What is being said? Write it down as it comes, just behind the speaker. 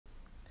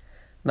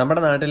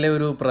നമ്മുടെ നാട്ടിലെ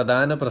ഒരു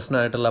പ്രധാന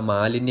പ്രശ്നമായിട്ടുള്ള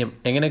മാലിന്യം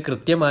എങ്ങനെ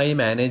കൃത്യമായി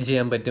മാനേജ്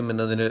ചെയ്യാൻ പറ്റും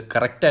എന്നതിന്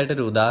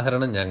കറക്റ്റായിട്ടൊരു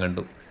ഉദാഹരണം ഞാൻ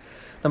കണ്ടു.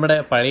 നമ്മുടെ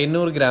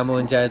പഴയന്നൂർ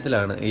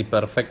ഗ്രാമപഞ്ചായത്തിലാണ് ഈ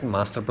പെർഫെക്റ്റ്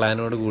മാസ്റ്റർ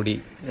പ്ലാനോട് കൂടി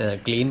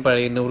ക്ലീൻ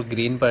പഴയന്നൂർ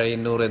ഗ്രീൻ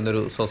പഴയന്നൂർ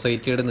എന്നൊരു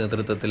സൊസൈറ്റിയുടെ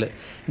നേതൃത്വത്തിൽ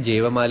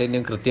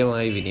ജൈവമാലിന്യം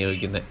കൃത്യമായി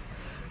വിനിയോഗിക്കുന്നത്.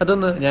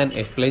 അതൊന്ന് ഞാൻ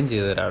എക്സ്പ്ലെയിൻ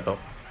ചെയ്തു തരാം കേട്ടോ.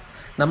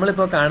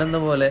 നമ്മളിപ്പോൾ കാണുന്ന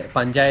പോലെ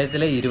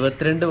പഞ്ചായത്തിലെ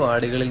 22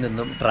 വാർഡുകളിൽ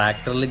നിന്നും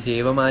ട്രാക്ടറിൽ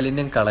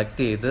ജൈവമാലിന്യം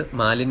കളക്ട് ചെയ്ത്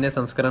മാലിന്യ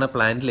സംസ്കരണ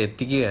പ്ലാന്റിൽ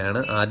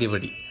എത്തിക്കുകയാണ്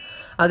ആദ്യപടി.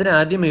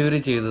 അതിനാദ്യം ഇവർ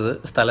ചെയ്തത്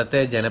സ്ഥലത്തെ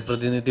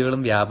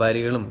ജനപ്രതിനിധികളും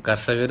വ്യാപാരികളും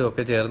കർഷകരും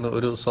ഒക്കെ ചേർന്ന്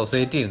ഒരു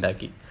സൊസൈറ്റി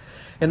ഉണ്ടാക്കി.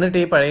 എന്നിട്ട്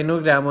ഈ പഴയന്നൂർ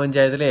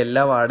ഗ്രാമപഞ്ചായത്തിലെ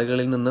എല്ലാ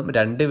വാർഡുകളിൽ നിന്നും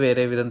 2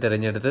 പേരെ വീതം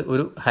തിരഞ്ഞെടുത്ത്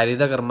ഒരു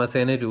ഹരിത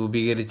കർമ്മസേന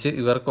രൂപീകരിച്ച്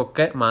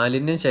ഇവർക്കൊക്കെ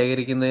മാലിന്യം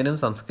ശേഖരിക്കുന്നതിനും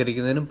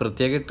സംസ്കരിക്കുന്നതിനും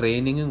പ്രത്യേക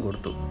ട്രെയിനിങ്ങും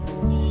കൊടുത്തു.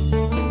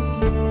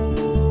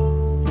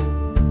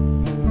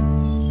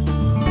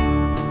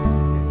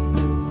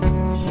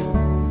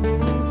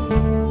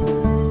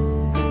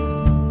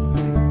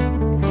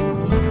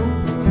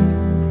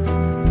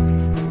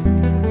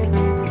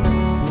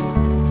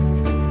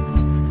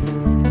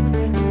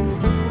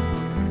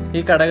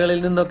 ഈ കടകളിൽ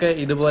നിന്നൊക്കെ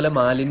ഇതുപോലെ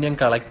മാലിന്യം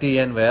കളക്ട്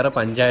ചെയ്യാൻ വേറെ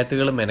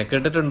പഞ്ചായത്തുകൾ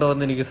മെനക്കെട്ടിട്ടുണ്ടോ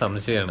എന്ന് എനിക്ക്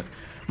സംശയമാണ്.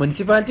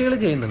 മുനിസിപ്പാലിറ്റികൾ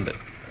ചെയ്യുന്നുണ്ട്.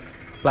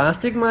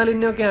 പ്ലാസ്റ്റിക്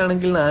മാലിന്യമൊക്കെ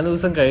ആണെങ്കിൽ 4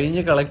 ദിവസം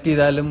കഴിഞ്ഞ് കളക്ട്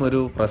ചെയ്താലും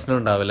ഒരു പ്രശ്നം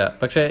ഉണ്ടാവില്ല.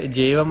 പക്ഷെ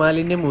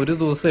ജൈവമാലിന്യം ഒരു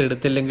ദിവസം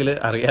എടുത്തില്ലെങ്കിൽ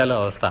അറിയാലോ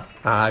അവസ്ഥ,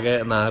 ആകെ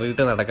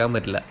നാറിയിട്ട് നടക്കാൻ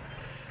പറ്റില്ല.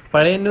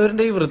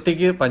 പഴയന്നൂരിൻ്റെ ഈ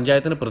വൃത്തിക്ക്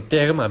പഞ്ചായത്തിന്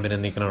പ്രത്യേകം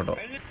അഭിനന്ദിക്കണം കേട്ടോ.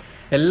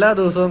 എല്ലാ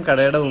ദിവസവും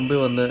കടയുടെ മുമ്പിൽ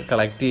വന്ന്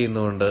കളക്ട്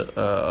ചെയ്യുന്നതുകൊണ്ട്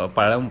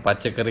പഴം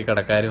പച്ചക്കറി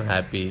കടക്കാരും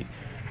ഹാപ്പി.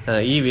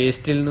 ഈ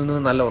വേസ്റ്റിൽ നിന്ന്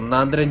നല്ല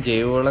ഒന്നാന്തരം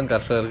ജൈവവളം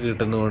കർഷകർക്ക്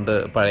കിട്ടുന്നതുകൊണ്ട്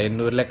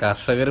പഴയന്നൂരിലെ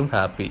കർഷകരും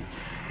ഹാപ്പി.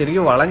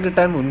 ശരിക്കും വളം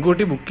കിട്ടാൻ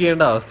മുൻകൂട്ടി ബുക്ക്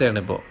ചെയ്യേണ്ട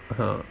അവസ്ഥയാണ് ഇപ്പോൾ.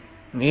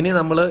 ഇനി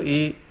നമ്മൾ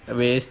ഈ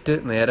വേസ്റ്റ്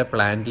നേരെ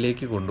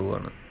പ്ലാന്റിലേക്ക്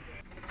കൊണ്ടുപോവാണ്.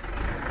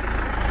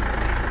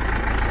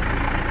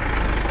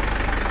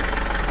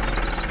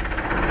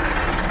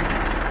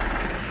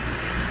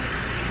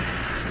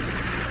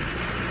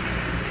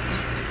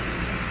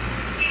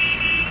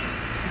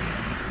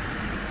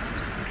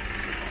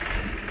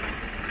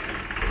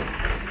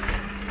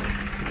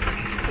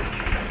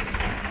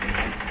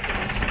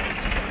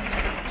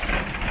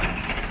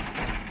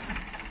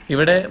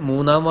 ഇവിടെ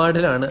 3-ാം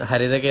വാർഡിലാണ്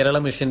ഹരിത കേരള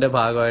മിഷന്റെ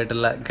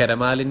ഭാഗമായിട്ടുള്ള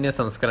ഖരമാലിന്യ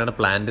സംസ്കരണ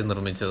പ്ലാന്റ്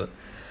നിർമ്മിച്ചത്.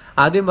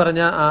 ആദ്യം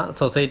പറഞ്ഞ ആ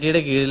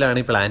സൊസൈറ്റിയുടെ കീഴിലാണ്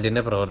ഈ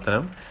പ്ലാന്റിന്റെ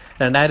പ്രവർത്തനം.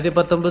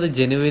 2019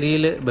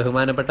 ജനുവരിയിൽ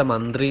ബഹുമാനപ്പെട്ട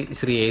മന്ത്രി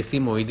ശ്രീ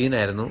AC മൊയ്തീൻ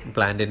ആയിരുന്നു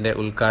പ്ലാന്റിന്റെ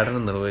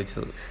ഉദ്ഘാടനം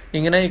നിർവഹിച്ചത്.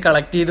 ഇങ്ങനെ ഈ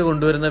കളക്ട് ചെയ്ത്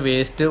കൊണ്ടുവരുന്ന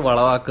വേസ്റ്റ്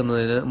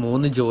വളവാക്കുന്നതിന്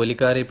 3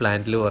 ജോലിക്കാർ ഈ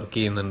പ്ലാന്റിൽ വർക്ക്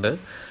ചെയ്യുന്നുണ്ട്.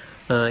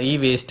 ഈ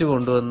വേസ്റ്റ്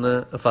കൊണ്ടുവന്ന്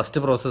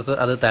ഫസ്റ്റ് പ്രോസസ്സ്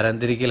അത്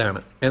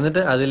തരംതിരിക്കലാണ്.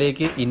 എന്നിട്ട്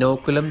അതിലേക്ക്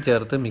ഇനോക്കുലം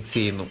ചേർത്ത് മിക്സ്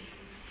ചെയ്യുന്നു.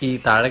 ഈ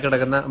താഴെ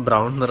കിടക്കുന്ന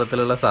ബ്രൗൺ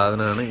നിറത്തിലുള്ള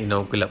സാധനമാണ്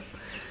ഇനോക്കുലം.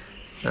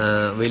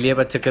 വലിയ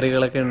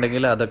പച്ചക്കറികളൊക്കെ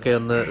ഉണ്ടെങ്കിൽ അതൊക്കെ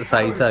ഒന്ന്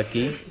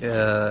സൈസാക്കി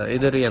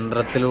ഇതൊരു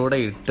യന്ത്രത്തിലൂടെ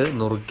ഇട്ട്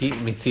നുറുക്കി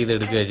മിക്സ്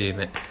ചെയ്തെടുക്കുക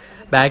ചെയ്യുന്നത്.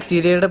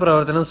 ബാക്ടീരിയയുടെ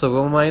പ്രവർത്തനം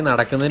സുഗമമായി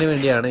നടക്കുന്നതിന്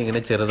വേണ്ടിയാണ്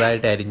ഇങ്ങനെ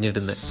ചെറുതായിട്ട്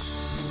അരിഞ്ഞിടുന്നത്.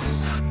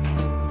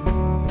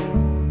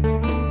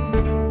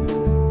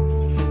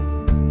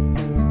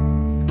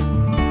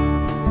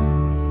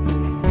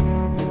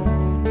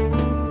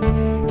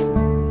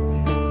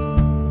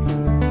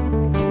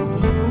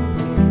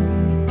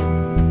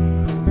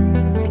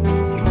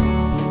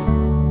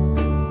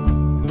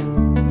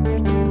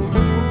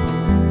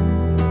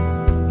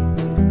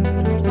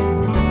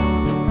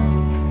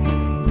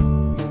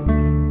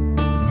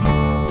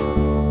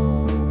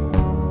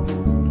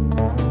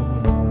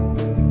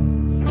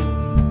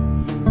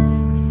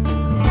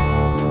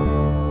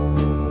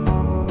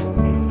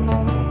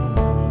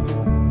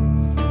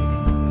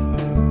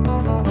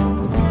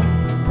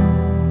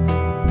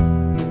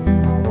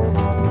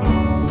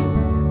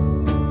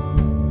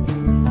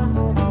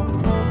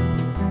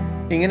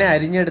 ഇങ്ങനെ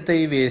അരിഞ്ഞെടുത്ത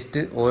ഈ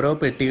വേസ്റ്റ് ഓരോ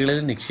പെട്ടികളിൽ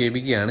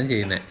നിക്ഷേപിക്കുകയാണ്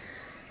ചെയ്യുന്നത്.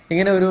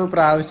 ഇങ്ങനെ ഒരു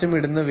പ്രാവശ്യം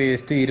ഇടുന്ന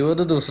വേസ്റ്റ്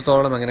 20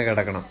 ദിവസത്തോളം അങ്ങനെ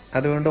കിടക്കണം.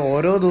 അതുകൊണ്ട്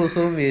ഓരോ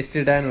ദിവസവും വേസ്റ്റ്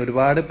ഇടാൻ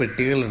ഒരുപാട്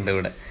പെട്ടികളുണ്ട്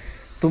ഇവിടെ.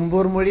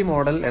 തുമ്പൂർ മൊഴി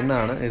മോഡൽ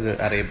എന്നാണ് ഇത്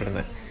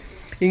അറിയപ്പെടുന്നത്.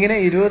 ഇങ്ങനെ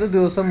 20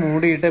 ദിവസം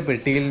മൂടിയിട്ട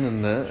പെട്ടിയിൽ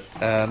നിന്ന്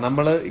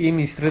നമ്മൾ ഈ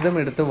മിശ്രിതം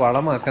എടുത്ത്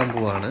വളമാക്കാൻ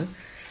പോവാണ്.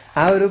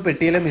 ആ ഒരു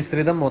പെട്ടിയിലെ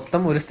മിശ്രിതം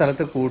മൊത്തം ഒരു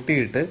സ്ഥലത്ത്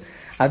കൂട്ടിയിട്ട്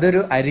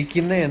അതൊരു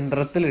അരിക്കുന്ന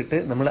യന്ത്രത്തിലിട്ട്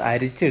നമ്മൾ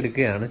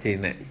അരിച്ചെടുക്കുകയാണ്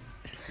ചെയ്യുന്നത്.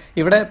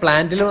 ഇവിടെ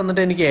പ്ലാന്റിൽ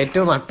വന്നിട്ട് എനിക്ക്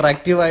ഏറ്റവും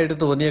അട്രാക്റ്റീവായിട്ട്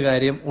തോന്നിയ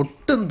കാര്യം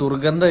ഒട്ടും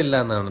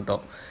ദുർഗന്ധമില്ല എന്നാണ് കേട്ടോ.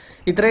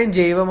 ഇത്രയും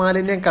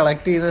ജൈവമാലിന്യം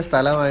കളക്ട് ചെയ്യുന്ന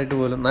സ്ഥലമായിട്ട്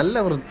പോലും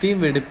നല്ല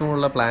വൃത്തിയും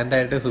വെടിപ്പുമുള്ള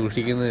പ്ലാന്റായിട്ട്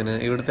സൂക്ഷിക്കുന്നതിന്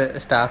ഇവിടുത്തെ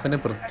സ്റ്റാഫിനെ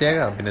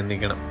പ്രത്യേകം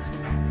അഭിനന്ദിക്കണം.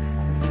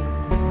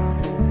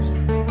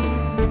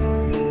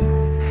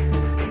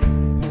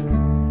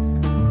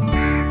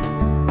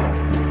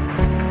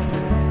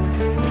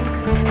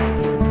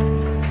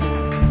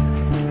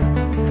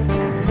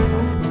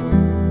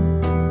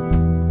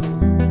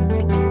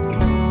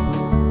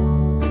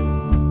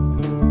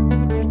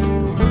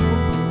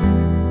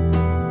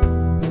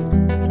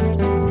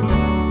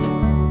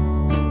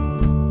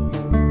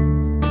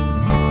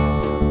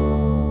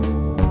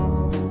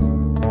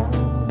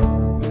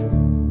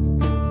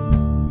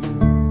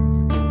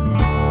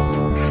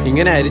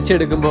 ഇങ്ങനെ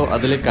അരിച്ചെടുക്കുമ്പോൾ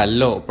അതിൽ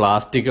കല്ലോ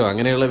പ്ലാസ്റ്റിക്കോ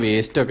അങ്ങനെയുള്ള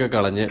വേസ്റ്റൊക്കെ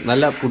കളഞ്ഞ്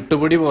നല്ല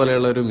പുട്ടുപൊടി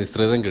പോലെയുള്ള ഒരു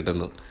മിശ്രിതം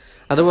കിട്ടുന്നു.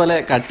 അതുപോലെ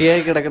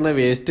കട്ടിയായി കിടക്കുന്ന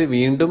വേസ്റ്റ്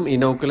വീണ്ടും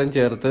ഇനോക്കുലം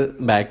ചേർത്ത്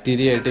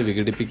ബാക്ടീരിയ ആയിട്ട്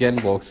വിഘടിപ്പിക്കാൻ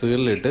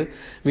ബോക്സുകളിലിട്ട്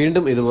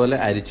വീണ്ടും ഇതുപോലെ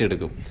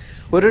അരിച്ചെടുക്കും.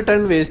 1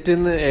 ടൺ വേസ്റ്റിൽ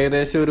നിന്ന്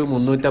ഏകദേശം ഒരു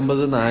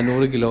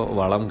 350-400 കിലോ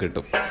വളം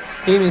കിട്ടും.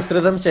 ഈ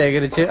മിശ്രിതം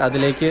ശേഖരിച്ച്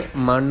അതിലേക്ക്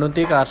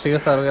മണ്ണുത്തി കാർഷിക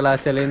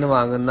സർവകലാശാലയിൽ നിന്ന്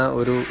വാങ്ങുന്ന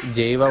ഒരു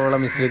ജൈവവള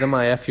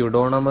മിശ്രിതമായ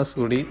ഫ്യൂഡോണമസ്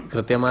കൂടി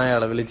കൃത്യമായ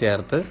അളവിൽ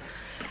ചേർത്ത്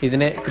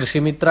ഇതിനെ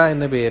കൃഷിമിത്ര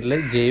എന്ന പേരിൽ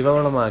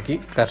ജൈവവളമാക്കി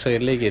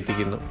കർഷകരിലേക്ക്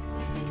എത്തിക്കുന്നു.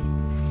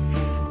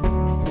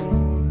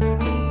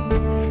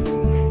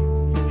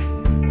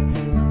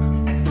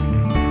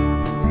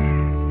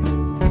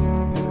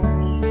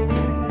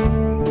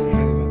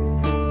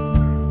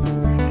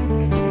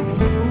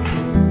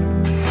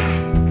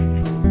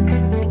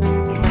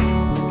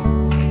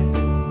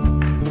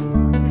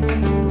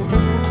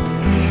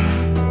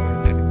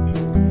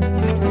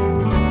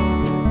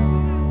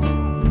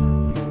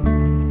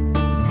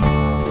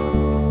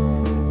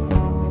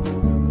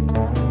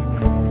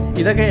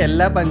 ഇതൊക്കെ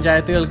എല്ലാ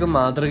പഞ്ചായത്തുകൾക്കും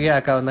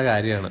മാതൃകയാക്കാവുന്ന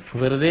കാര്യമാണ്.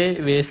 വെറുതെ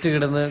വേസ്റ്റ്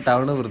കിടന്ന്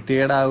ടൗണ്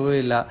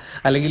വൃത്തികേടാവുകയില്ല.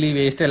 അല്ലെങ്കിൽ ഈ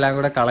വേസ്റ്റ് എല്ലാം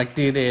കൂടെ കളക്ട്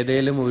ചെയ്ത്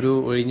ഏതെങ്കിലും ഒരു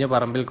ഒഴിഞ്ഞ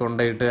പറമ്പിൽ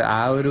കൊണ്ടുപോയിട്ട് ആ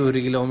ഒരു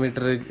 1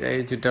 കിലോമീറ്റർ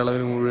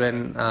ചുറ്റളവിൽ മുഴുവൻ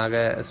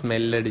ആകെ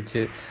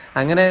സ്മെല്ലടിച്ച്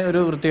അങ്ങനെ ഒരു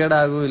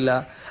വൃത്തികേടാകുകയില്ല.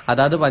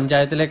 അതാത്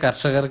പഞ്ചായത്തിലെ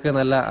കർഷകർക്ക്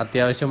നല്ല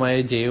അത്യാവശ്യമായ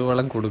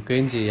ജൈവവളം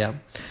കൊടുക്കുകയും ചെയ്യാം.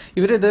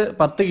 ഇവരിത്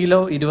 10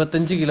 kilo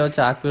 25 kilo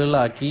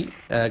ചാക്കുകളിലാക്കി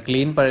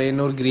clean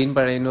Pazhayannur green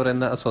Pazhayannur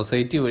എന്ന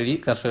സൊസൈറ്റി വഴി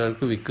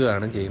കർഷകർക്ക്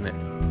വിൽക്കുകയാണ്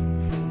ചെയ്യുന്നത്.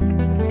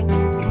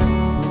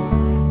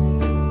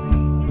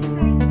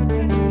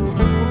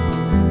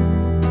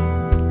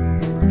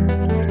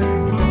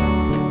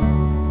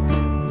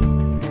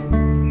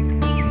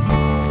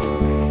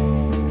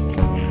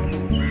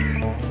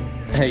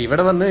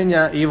 ഇവിടെ വന്നു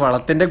കഴിഞ്ഞാൽ ഈ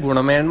വളത്തിന്റെ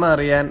ഗുണമേന്മ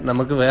അറിയാൻ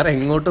നമുക്ക് വേറെ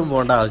എങ്ങോട്ടും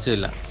പോകേണ്ട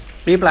ആവശ്യമില്ല.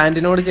 ഈ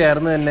പ്ലാന്റിനോട്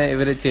ചേർന്ന് തന്നെ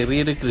ഇവർ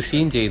ചെറിയൊരു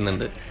കൃഷിയും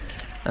ചെയ്യുന്നുണ്ട്.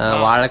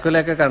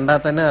 വാഴക്കുലൊക്കെ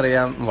കണ്ടാൽ തന്നെ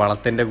അറിയാം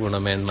വളത്തിന്റെ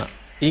ഗുണമേന്മ.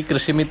 ഈ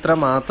കൃഷിമിത്ര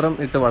മാത്രം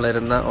ഇട്ട്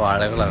വളരുന്ന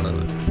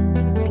വാഴകളാണിത്.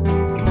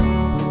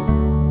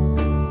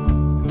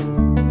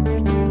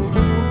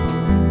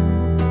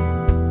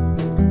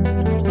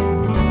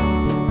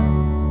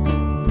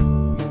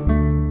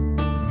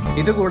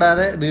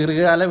 ഇതുകൂടാതെ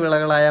ദീർഘകാല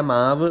വിളകളായ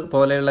മാവ്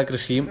പോലെയുള്ള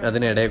കൃഷിയും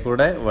അതിനിടയിൽ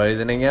കൂടെ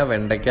വഴുതനങ്ങ,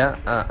 വെണ്ടയ്ക്ക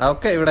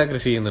ഒക്കെ ഇവിടെ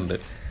കൃഷി ചെയ്യുന്നുണ്ട്.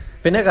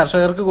 പിന്നെ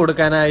കർഷകർക്ക്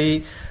കൊടുക്കാനായി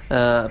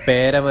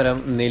പേരമരം,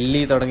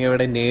 നെല്ലി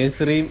തുടങ്ങിയവയുടെ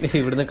നേഴ്സറിയും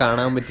ഇവിടുന്ന്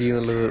കാണാൻ പറ്റി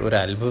എന്നുള്ളത് ഒരു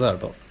അത്ഭുതം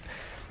കേട്ടോ.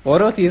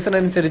 ഓരോ സീസൺ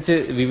അനുസരിച്ച്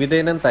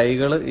വിവിധയിനം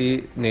തൈകൾ ഈ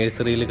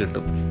നേഴ്സറിയിൽ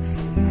കിട്ടും.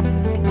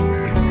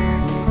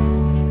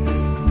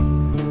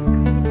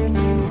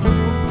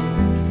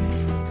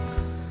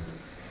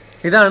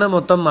 ഇതാണ്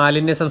മൊത്തം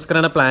മാലിന്യ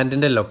സംസ്കരണ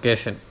പ്ലാന്റിന്റെ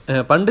ലൊക്കേഷൻ.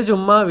 പണ്ട്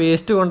ചുമ്മാ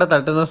വേസ്റ്റ് കൊണ്ട്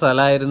തട്ടുന്ന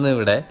സ്ഥലമായിരുന്നു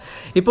ഇവിടെ.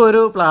 ഇപ്പോൾ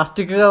ഒരു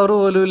പ്ലാസ്റ്റിക് കവർ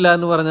പോലും ഇല്ല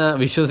എന്ന് പറഞ്ഞാൽ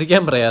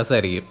വിശ്വസിക്കാൻ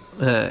പ്രയാസമായിരിക്കും.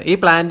 ഈ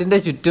പ്ലാന്റിന്റെ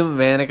ചുറ്റും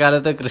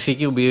വേനൽക്കാലത്ത്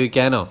കൃഷിക്ക്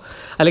ഉപയോഗിക്കാനോ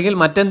അല്ലെങ്കിൽ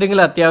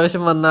മറ്റെന്തെങ്കിലും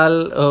അത്യാവശ്യം വന്നാൽ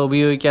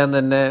ഉപയോഗിക്കാൻ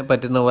തന്നെ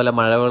പറ്റുന്ന പോലെ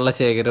മഴവെള്ള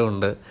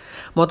ശേഖരമുണ്ട്.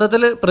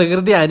 മൊത്തത്തിൽ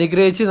പ്രകൃതി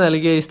അനുഗ്രഹിച്ച്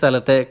നൽകിയ ഈ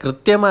സ്ഥലത്തെ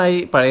കൃത്യമായി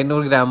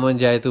പഴയന്നൂർ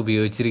ഗ്രാമപഞ്ചായത്ത്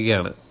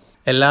ഉപയോഗിച്ചിരിക്കുകയാണ്.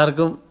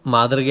 എല്ലാവർക്കും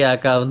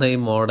മാതൃകയാക്കാവുന്ന ഈ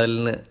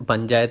മോഡലിന്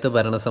പഞ്ചായത്ത്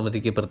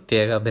ഭരണസമിതിക്ക്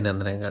പ്രത്യേക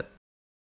അഭിനന്ദനങ്ങൾ.